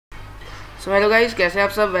So hello guys, कैसे हैं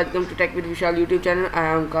आप सब। Welcome to take with Vishal YouTube channel. I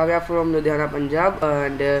am Kavya from Ludhiana Punjab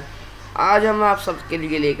and आज हम आप सबके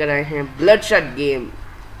लिए लेकर आए हैं ब्लडशेड गेम,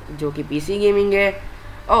 जो कि पीसी गेमिंग है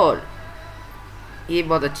और ये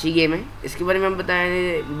बहुत अच्छी गेम है। इसके बारे में हम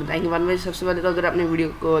बताएंगे बाद में। सबसे पहले तो अगर आपने वीडियो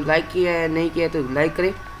को लाइक किया है, नहीं किया तो लाइक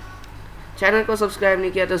करें, चैनल को सब्सक्राइब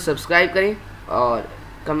नहीं किया तो सब्सक्राइब करें और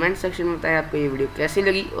कमेंट सेक्शन में बताएं आपको ये वीडियो कैसी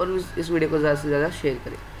लगी और इस वीडियो को ज़्यादा से ज़्यादा शेयर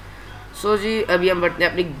करें। सो जी, अभी हम बढ़ते हैं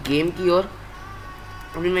अपनी गेम की ओर।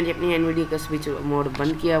 अभी मैंने अपनी एनवीडिया का स्विच मोड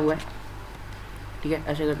बंद किया हुआ है, ठीक है।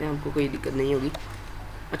 आशा करते हैं हमको कोई दिक्कत नहीं होगी।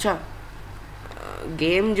 अच्छा,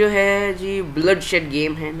 गेम जो है जी ब्लडशेड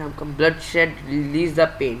गेम है, नाम का bloodshed release the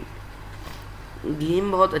pen.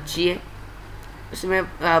 Game बहुत अच्छी है। इसमें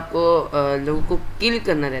आपको लोगों को किल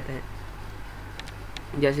करना रहता है।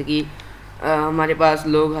 जैसे कि हमारे पास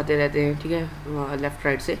लोग आते रहते हैं, ठीक है, लेफ्ट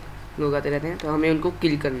राइट से लोग आते रहते हैं, तो हमें उनको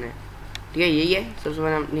किल करना है, ठीक है। यही है। सबसे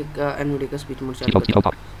पहले हमने एनवीडिया का स्पीच मोड चालू कर दिया।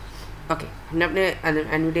 ओके, हमने अपने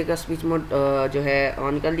एनवीडिया का स्पीच मोड जो है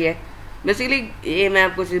ऑन कर लिया है। बेसिकली ये मैं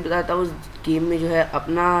आपको चीज़ बताता हूँ, गेम में जो है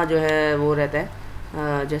अपना जो है वो रहता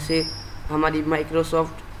है, जैसे हमारी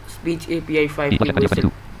माइक्रोसॉफ्ट स्पीच API 5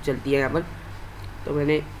 चलती है यहाँ पर। तो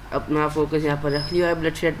मैंने अपना फोकस यहाँ पर रख लिया है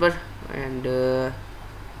ब्लडशेड पर एंड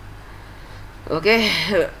ओके।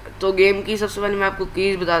 तो गेम की सबसे पहले मैं आपको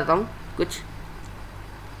कीज़ बताता हूँ कुछ।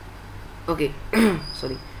 ओके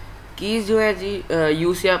सॉरी, कीज़ जो है जी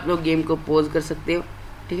यू से आप लोग गेम को पॉज कर सकते हो,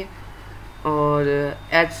 ठीक है। और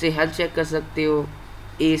H से हेल्थ चेक कर सकते हो,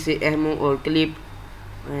 A से एमओ और क्लिप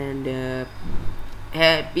एंड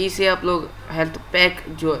P से आप लोग हेल्थ पैक,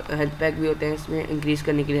 जो हेल्थ पैक भी होते हैं इसमें इंक्रीज़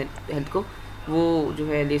करने के लिए हेल्थ को, वो जो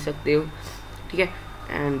है ले सकते हो, ठीक है।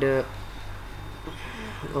 एंड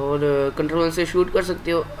और कंट्रोल से शूट कर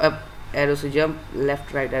सकते हो, अप एरो से जंप,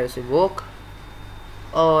 लेफ्ट राइट एरो से वॉक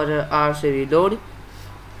और R से रिलोड।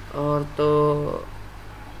 और तो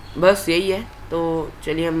बस यही है। तो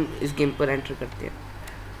चलिए हम इस गेम पर एंटर करते हैं।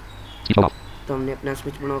 तो हमने अपना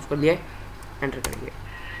स्विच मोड ऑफ कर लिया है, एंटर करेंगे।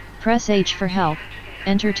 Press H for help,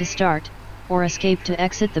 enter to start, or escape to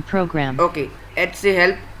exit the program. Okay, H से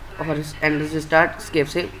हेल्प और एंटर से स्टार्ट, escape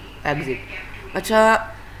से एग्जिट। अच्छा,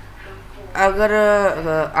 अगर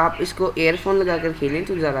आप इसको एयरफोन लगा कर खेलें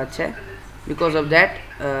तो ज़्यादा अच्छा है, बिकॉज ऑफ दैट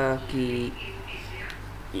कि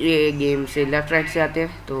ये गेम से लेफ्ट राइट से आते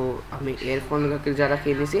हैं, तो हमें एयरफोन लगा कर ज़्यादा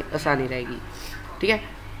खेलने से आसानी रहेगी, ठीक है।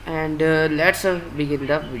 And let's begin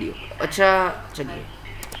the video. अच्छा चलिए,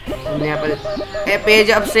 हमने यहाँ पर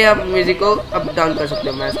पेज अप से आप म्यूज़िक को अप डाउन कर सकते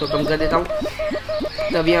हो। मैं इसको कम कर देता हूँ।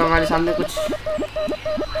 तो अभी हमारे सामने कुछ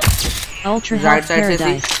राइट साइड से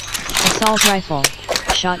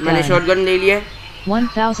मैंने शॉटगन ले लिया है।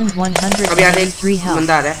 1103 अभी आगे एक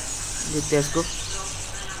बंदा आ रहा है, देखते हैं इसको।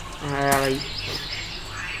 आया भाई,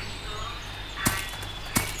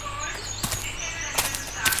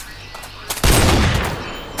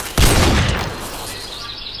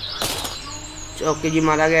 ओके जी,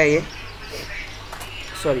 मारा गया ये,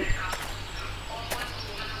 sorry.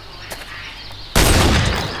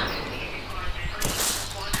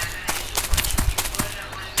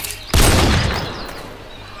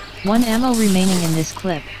 One ammo remaining in this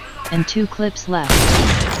clip, and 2 clips left.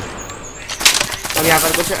 अब यहाँ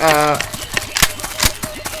पर कुछ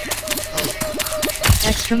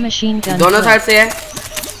Extra machine gun. दोनों साइड से है।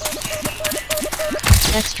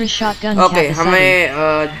 Extra shotgun. ओके,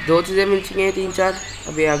 हमें दो चीज़ें मिल चुकी हैं, 3-4।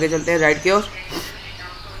 अभी आगे चलते हैं राइट की ओर।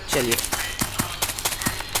 चलिए,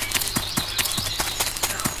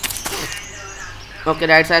 ओके,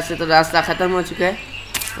 राइट साइड से तो रास्ता ख़त्म हो चुका है,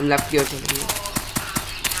 हम लेफ्ट की ओर चलेंगे।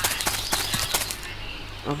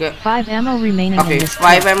 Okay, 5 ammo remaining in this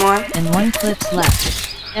 5 clip, ammo है and 1 clips left.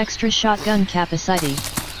 Extra shotgun capacity.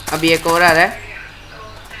 अभी एक और आ रहा है।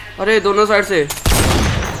 अरे दोनों साइड से,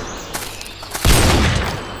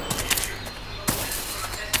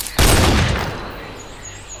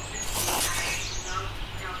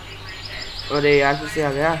 अरे यार फिर से आ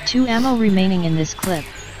गया। 2 ammo remaining in this clip,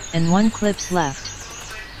 and 1 clips left.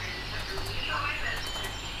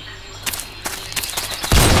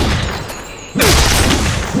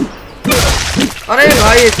 अरे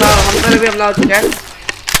भाई साहब, हम पर भी हमला हो चुका है।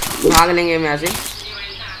 भाग लेंगे हम यहाँ से,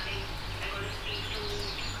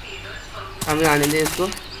 हमें आने दें इसको।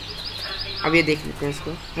 अब ये देख लेते हैं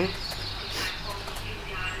इसको, हैं?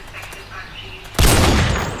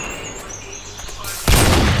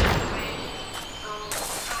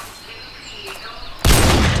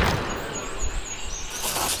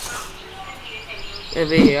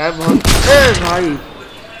 अरे यार बहुत, भाई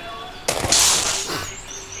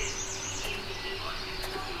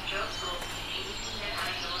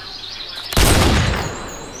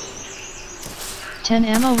 10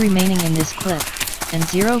 ammo remaining in this clip and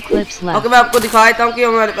 0 clips left. Okay मैं आपको दिखा देता हूँ कि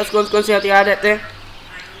हमारे पास कौन कौन से हथियार रहते हैं।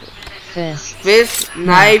 Fist,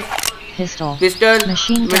 knife, pistol,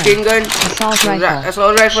 machine gun,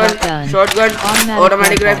 assault rifle, shotgun,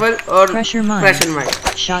 automatic rifle और प्रेशर माइन,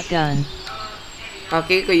 शॉटगन।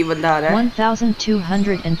 ओके कोई बंदा आ रहा है।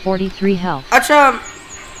 1243 हेल्थ। अच्छा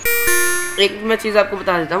एक मैं चीज़ आपको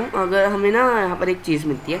बता देता हूँ, अगर हमें ना यहाँ पर एक चीज़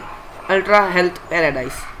मिलती है अल्ट्रा हेल्थ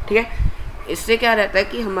पैराडाइज, ठीक है। इससे क्या रहता है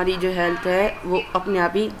कि हमारी जो हेल्थ है वो अपने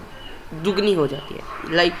आप ही दुगनी हो जाती है।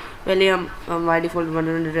 लाइक पहले हम बाय डिफ़ॉल्ट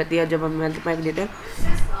 100 रहती है, जब हम हेल्थ पैक देते हैं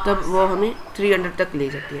तब वो हमें 300 तक ले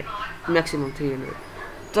जाती है, मैक्सिमम 300।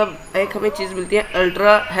 तब एक हमें चीज़ मिलती है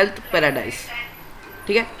अल्ट्रा हेल्थ पैराडाइज,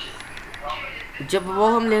 ठीक है। जब वो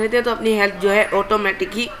हम ले लेते हैं तो अपनी हेल्थ जो है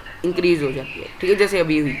ऑटोमेटिक ही इंक्रीज हो जाती है, ठीक है। जैसे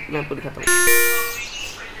अभी हुई, मैं आपको दिखाता हूँ।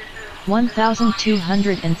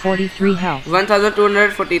 1243 हेल्थ।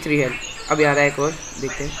 1243 हेल्थ। अभी आ रहा है एक और,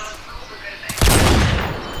 देखते हैं।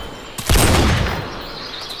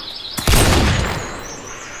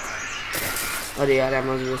 अरे यार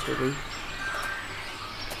एमोज वेस्ट हो गई।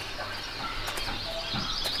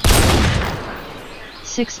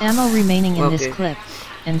 Six ammo remaining in this clip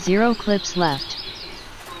and 0 clips left.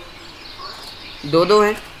 दो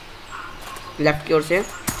हैं लेफ्ट की ओर से।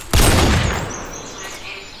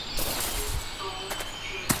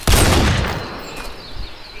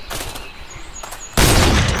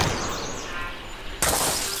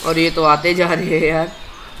 और ये तो आते जा रहे हैं यार।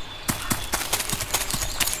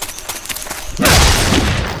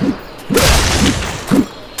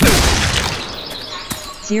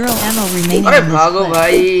 Zero ammo remaining. अरे भागो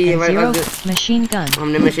भाई, हमारे पास मशीन गन।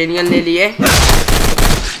 हमने मशीन गन ले लिए।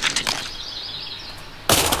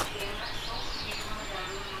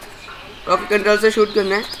 ओके कंट्रोल से शूट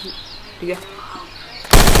करना है, ठीक है।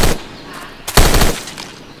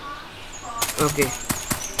 ओके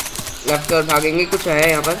लेफ्ट की ओर भागेंगे, कुछ है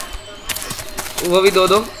यहाँ पर, वो भी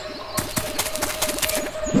दो।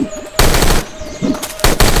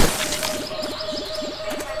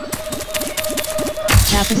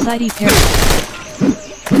 Capacity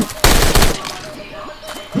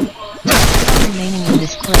remaining in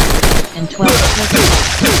this clip and 12 clips.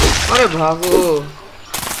 अरे भागो,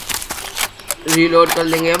 रीलोड कर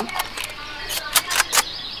लेंगे हम।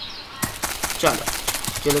 चलो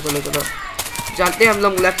जाते हैं हम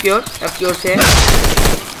लोग लेफ्ट की ओर से।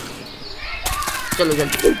 चलो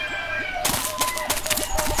जल्दी।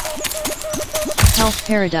 Health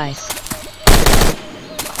Paradise.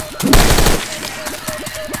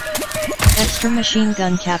 Extra machine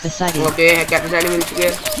gun capacity. Okay capacity मिल चुकी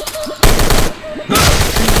है।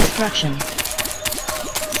 Destruction.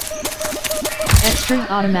 Extra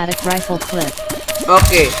automatic rifle clip.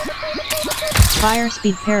 Okay Fire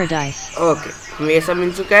speed paradise. Okay ये सब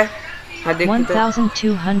मिल चुका है। हाँ देखते हैं।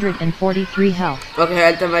 1243 health. ओके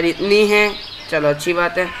हेल्थ हमारी इतनी है, चलो अच्छी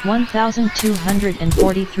बात है।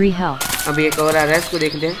 1243 health. अभी एक और आ रहा है, इसको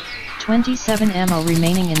देखते हैं। 27 ammo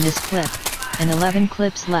remaining in this clip and 11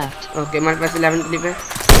 clips left. Okay हमारे पास 11 क्लिप है।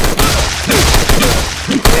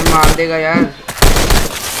 ये मार देगा यार।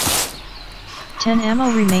 10 ammo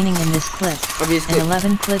remaining in this clip अभी and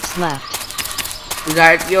 11 clips left.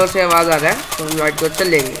 राइट की ओर से आवाज आ रहा है, तो हम राइट की ओर चल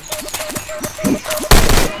लेंगे।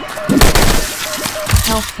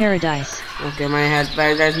 Health Paradise. ओके हमारे हेल्थ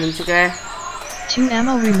पैराडाइज मिल चुका है। 2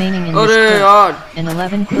 ammo remaining in this clip and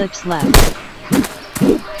 11 clips left.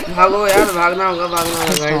 भागो यार, भागना होगा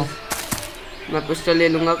गाइस। मैं पिस्टल ले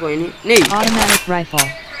लूंगा, कोई नहीं। Automatic rifle.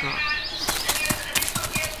 हाँ।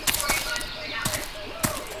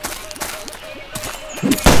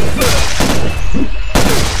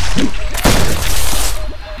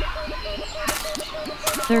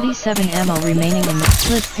 .37 ammo remaining in the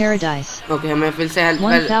clip paradise. Okay हमें फिर से हेल्थ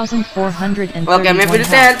 1431 ओके हमें फिर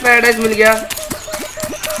से हेल्थ पैराडाइज मिल गया।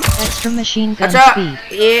 Extra machine gun अच्छा speed.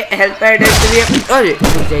 ये हेल्थ पैराडाइज से भी, अरे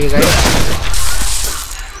रुक जाइए गाइस।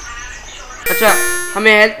 अच्छा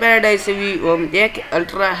हमें हेल्थ पैराडाइज से भी वो मिलती है कि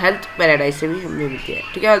अल्ट्रा हेल्थ पैराडाइज से भी हमें मिलती है,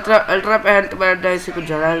 ठीक है। अल्ट्रा हेल्थ पैराडाइज से कुछ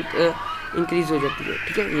ज़्यादा हेल्थ इंक्रीज हो जाती है,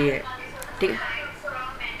 ठीक है। ये है, ठीक है।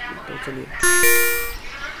 तो चलिए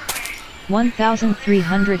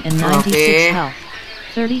 1396 health.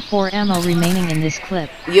 34 ammo remaining in this clip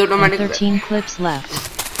and 13 clips left.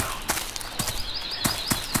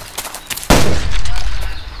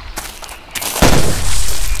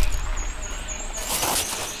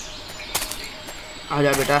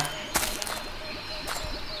 आजा बेटा।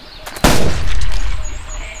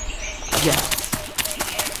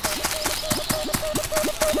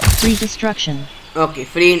 Free destruction. Okay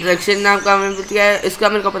free interaction नाम का हमें मिलती है। इसका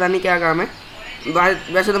मेरे को पता नहीं क्या काम है,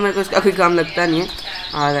 वैसे तो मेरे को इसका कोई काम लगता नहीं है।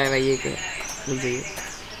 आ रहा है भाई, ये क्या मिल जाइए।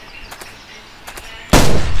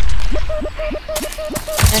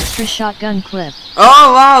 Extra shotgun clip. Oh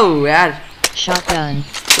wow यार, Shotgun.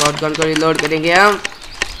 शॉटगन को रिलोड करेंगे हम।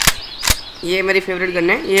 ये मेरी फेवरेट गन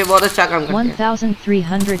है, ये बहुत अच्छा काम करती है।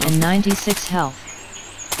 1396 health.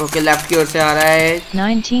 ओके लेफ्ट की ओर से आ रहा है।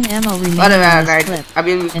 19 ammo remaining in this clip.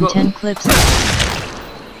 अभी and 10 clips left.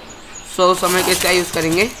 100 समय के इसका यूज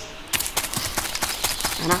करेंगे,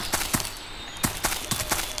 है ना।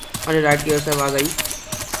 अरे राइट की ओर से आवाज आई।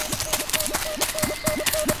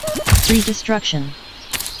 Free destruction.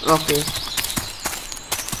 ओके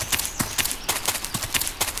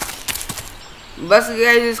बस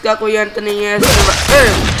गाइस, इसका कोई अंत नहीं है,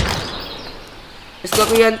 इसका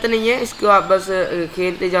कोई अंत नहीं है। इसको आप बस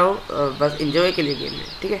खेलते जाओ, बस एंजॉय के लिए गेम है,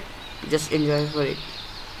 ठीक है। Just enjoy for it.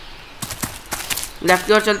 Left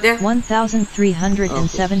की ओर चलते हैं।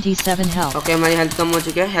 1377 health. ओके हमारी हेल्थ कम हो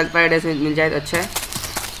चुकी है, हेल्थ पैराडाइज में मिल जाए तो अच्छा है।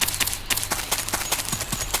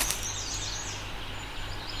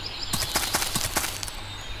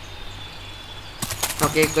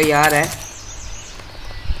 ओके कोई आ रहा है,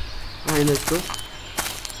 हाँ दोस्तों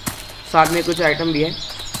साथ में कुछ आइटम भी है।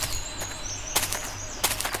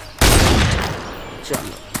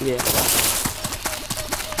 चलो ये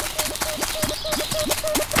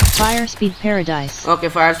Fire speed paradise. Okay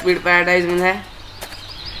fire speed paradise में है।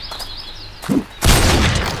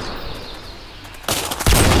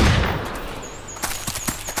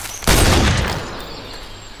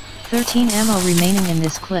 Thirteen ammo remaining in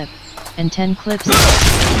this clip, and 10 clips.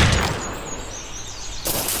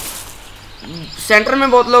 Centre में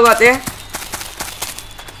बहुत लोग आते हैं।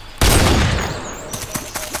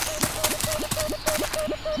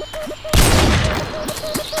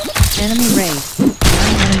 Enemy raid.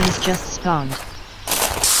 9 enemies just spawned.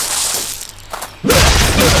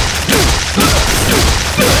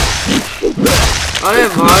 अरे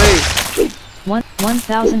भाई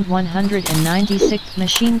 1196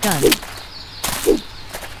 machine gun.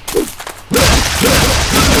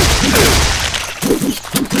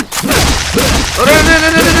 अरे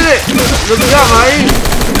रुक जा भाई।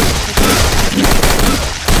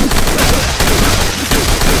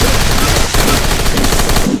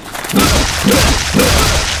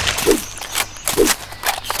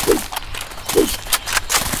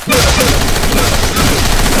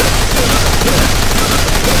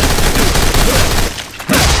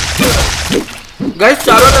 गाइस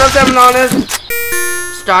चारों तरफ से हमले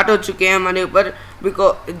स्टार्ट हो चुके हैं हमारे ऊपर,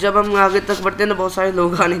 बिकॉज जब हम आगे तक बढ़ते हैं ना बहुत सारे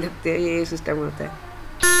लोग आने लगते हैं, ये सिस्टम होता है।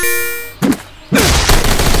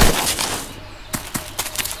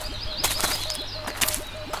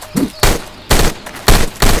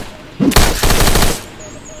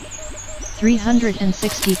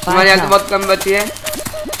 हमारी हेल्थ बहुत कम बची है।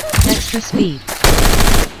 Extra speed.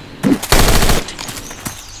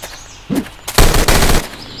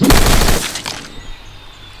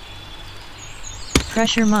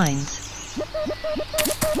 Pressure mines.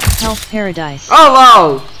 Health paradise. Oh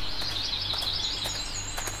wow!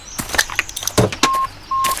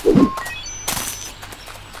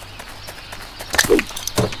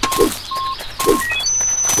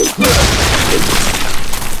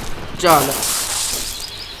 चलो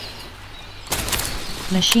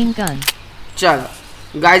Machine gun. चलो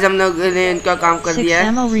गाइस हम लोग ने इनका काम कर 6 दिया है।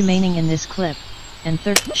 ammo remaining in this clip, and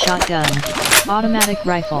 3rd shotgun. Automatic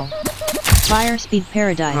rifle. Fire speed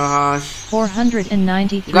paradise.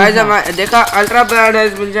 493. Guys हम देखा अल्ट्रा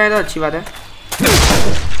पैराडाइज मिल जाए तो अच्छी बात है।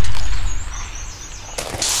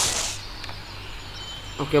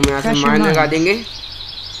 ओके हम यहाँ से माइन लगा देंगे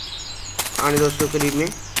आने दोस्तों करीब में।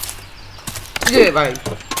 ये भाई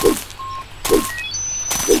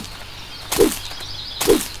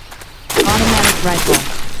Automatic rifle.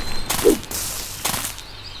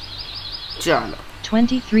 चलो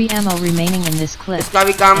 23 ammo remaining in this clip. इसका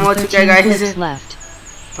भी काम हो चुका है गाइस। clips left.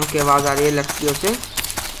 ओके आवाज आ रही है लेफ्ट की ओर से,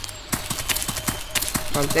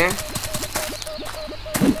 चलते हैं।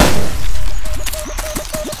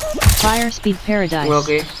 Fire speed paradise.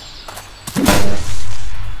 ओके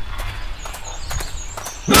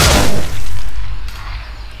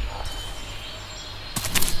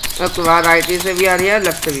अब तो बाहर राइट से भी आ रही है,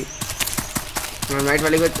 लेफ्ट से भी। हम राइट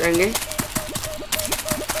वाले को जाएंगे।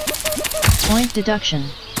 Point deduction.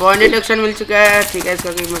 पॉइंट डिडक्शन मिल चुका है, ठीक है।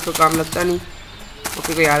 इसका कोई मेरे को काम लगता नहीं।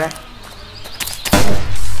 ओके कोई आ रहा है।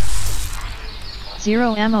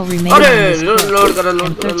 0 ammo remaining. अरे in this clip, लोड करो लोड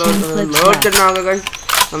and करो 13 clips लोड left. करना होगा गाइस।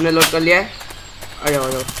 हमने लोड कर लिया है। आ जाओ आ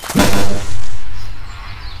जाओ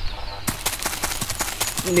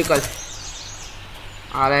निकल।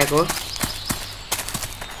 आ रहा है को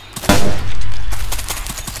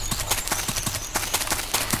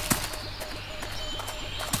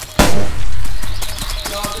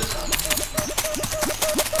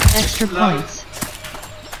Extra points.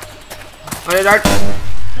 अरे राइट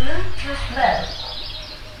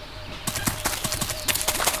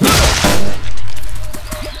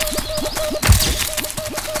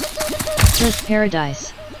Cliff Paradise.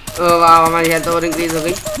 वाह हमारी हेल्थ और इंक्रीज हो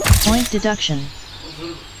गई. Point deduction.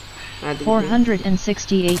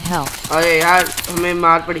 468 health. अरे यार हमें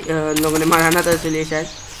मार पड़ी लोगों ने मारा ना तो इसलिए शायद.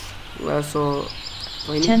 So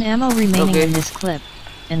 10 ammo remaining in this clip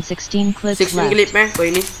and 16 clips 16 left. Clip में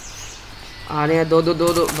कोई नहीं. आ रहे हैं दो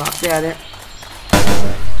भागते आ रहे हैं.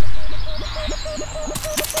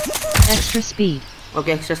 Extra speed.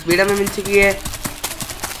 Okay extra speed हमें मिल चुकी है.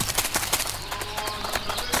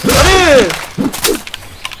 अरे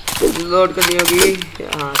लोड करनी होगी.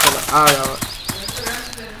 हाँ चलो आ जाओ.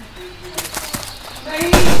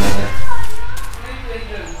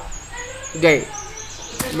 गए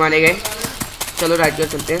मारे गए. चलो राइट कर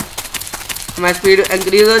चलते हैं. हमारी स्पीड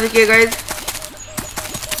इंक्रीज हो चुकी है guys.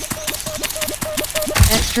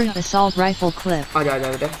 Extra assault rifle clip. आ जाओ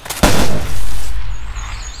बेटा.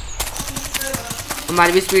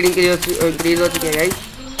 हमारी भी स्पीड इंक्रीज हो चुकी है गाइस.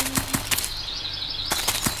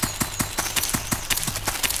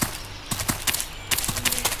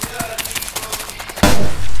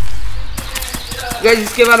 गाइस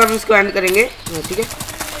इसके बाद हम इसको एंड करेंगे. ठीक है.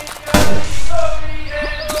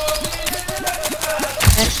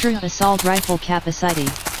 Extra assault rifle capacity.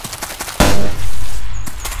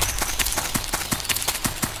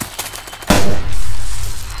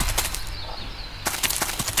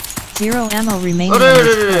 Zero ammo remaining in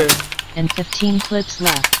this clip, and 15 clips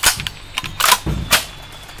left.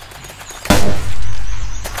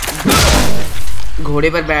 घोड़े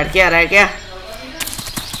पर बैठ के आ रहा है क्या?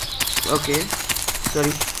 Okay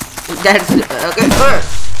sorry that's okay.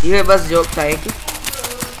 ये बस जोक था एक.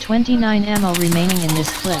 29 ammo remaining in this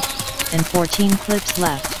clip, and 14 clips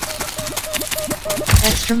left.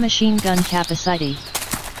 Extra machine gun capacity.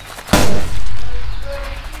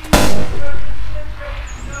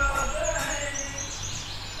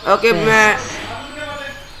 Okay मैं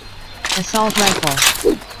Assault rifle.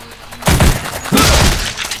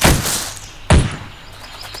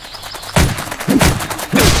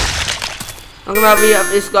 ओके मैं अभी अब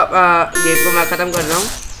इसको गेम को मैं खत्म कर रहा हूँ.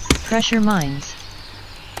 Pressure mines.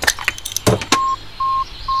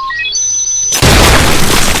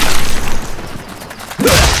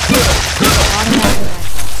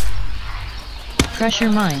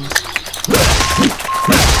 Pressure mines.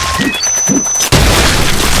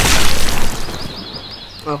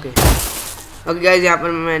 Okay guys यहाँ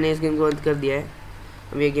पर मैंने इस गेम को बंद कर दिया है.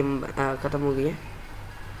 अब ये गेम खत्म हो गई है.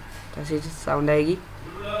 कैसे साउंड आएगी?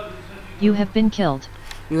 You have been killed.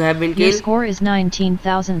 You have been Your killed. score is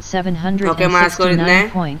 19,769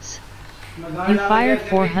 points. You fired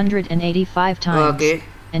 485 times. Okay.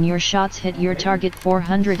 And your shots hit your target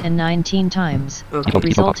 419 times,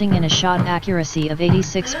 resulting in a shot accuracy of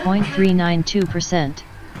 86.392%.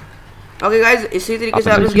 Okay guys इसी तरीके से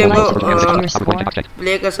आप इस game को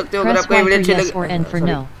play कर सकते हो. अगर आपको ये वीडियो अच्छी लगी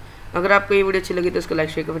अगर आपको ये वीडियो अच्छी लगी तो इसको लाइक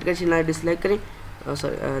शेयर कमेंट करें, डिसलाइक करें.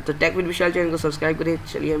 तो टेक विद विशाल चैनल को सब्सक्राइब करें.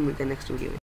 चलिए मिलते हैं नेक्स्ट वीडियो में.